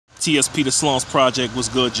T.S.P. the Slums Project. What's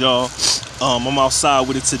good, y'all? I'm outside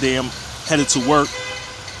with it today. I'm headed to work.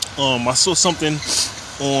 I saw something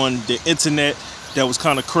on the internet that was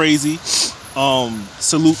kind of crazy.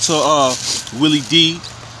 Salute to Willie D.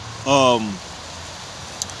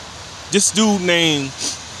 This dude named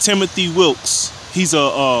Timothy Wilks. He's a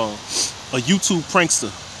YouTube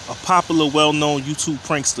prankster, a popular, well-known YouTube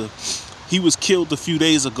prankster. He was killed a few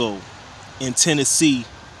days ago in Tennessee,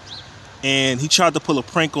 and he tried to pull a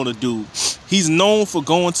prank on a dude. He's known for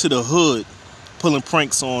going to the hood, pulling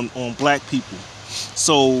pranks on black people.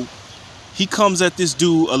 So he comes at this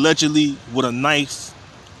dude allegedly with a knife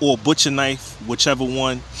or a butcher knife, whichever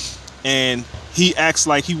one, and he acts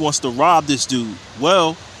like he wants to rob this dude.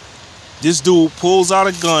 Well, this dude pulls out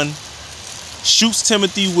a gun, shoots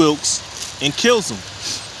Timothy Wilks, and kills him.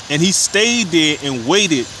 And he stayed there and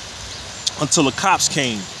waited until the cops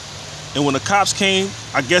came. And when the cops came,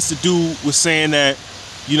 I guess the dude was saying that,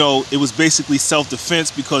 you know, it was basically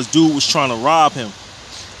self-defense because dude was trying to rob him.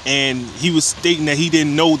 And he was stating that he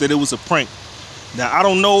didn't know that it was a prank. Now, I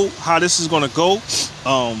don't know how this is going to go.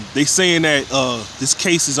 They saying that this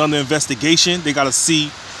case is under investigation. They got to see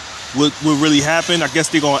what really happened. I guess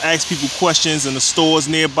they're going to ask people questions in the stores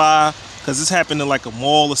nearby, because this happened in like a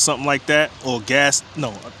mall or something like that, or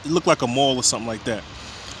no, it looked like a mall or something like that.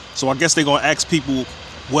 So I guess they're going to ask people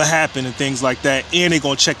what happened and things like that, and they're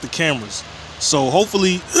going to check the cameras. So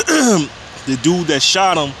hopefully the dude that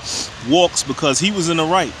shot him walks, because he was in the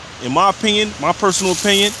right. In my opinion, my personal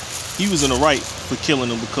opinion, he was in the right for killing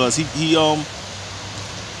him, because he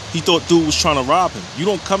thought dude was trying to rob him. You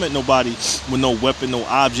don't come at nobody with no weapon, no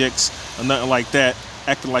objects, or nothing like that,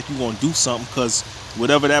 acting like you're going to do something, because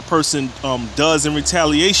whatever that person does in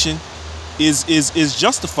retaliation is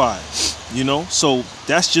justified, you know. So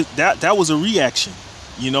that's just that was a reaction,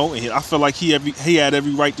 you know, and I feel like he had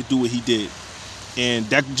every right to do what he did. And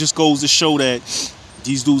that just goes to show that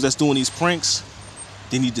these dudes that's doing these pranks,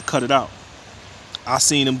 they need to cut it out. I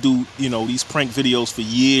seen them do, you know, these prank videos for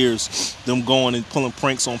years, them going and pulling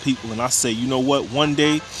pranks on people, and I say, you know what, one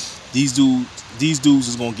day these dudes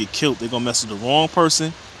is gonna get killed. They're gonna mess with the wrong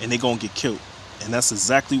person and they're gonna get killed. And that's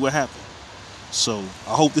exactly what happened. So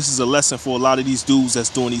I hope this is a lesson for a lot of these dudes that's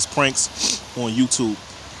doing these pranks on YouTube.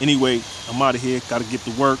 Anyway, I'm out of here. Gotta get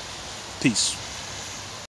to work. Peace.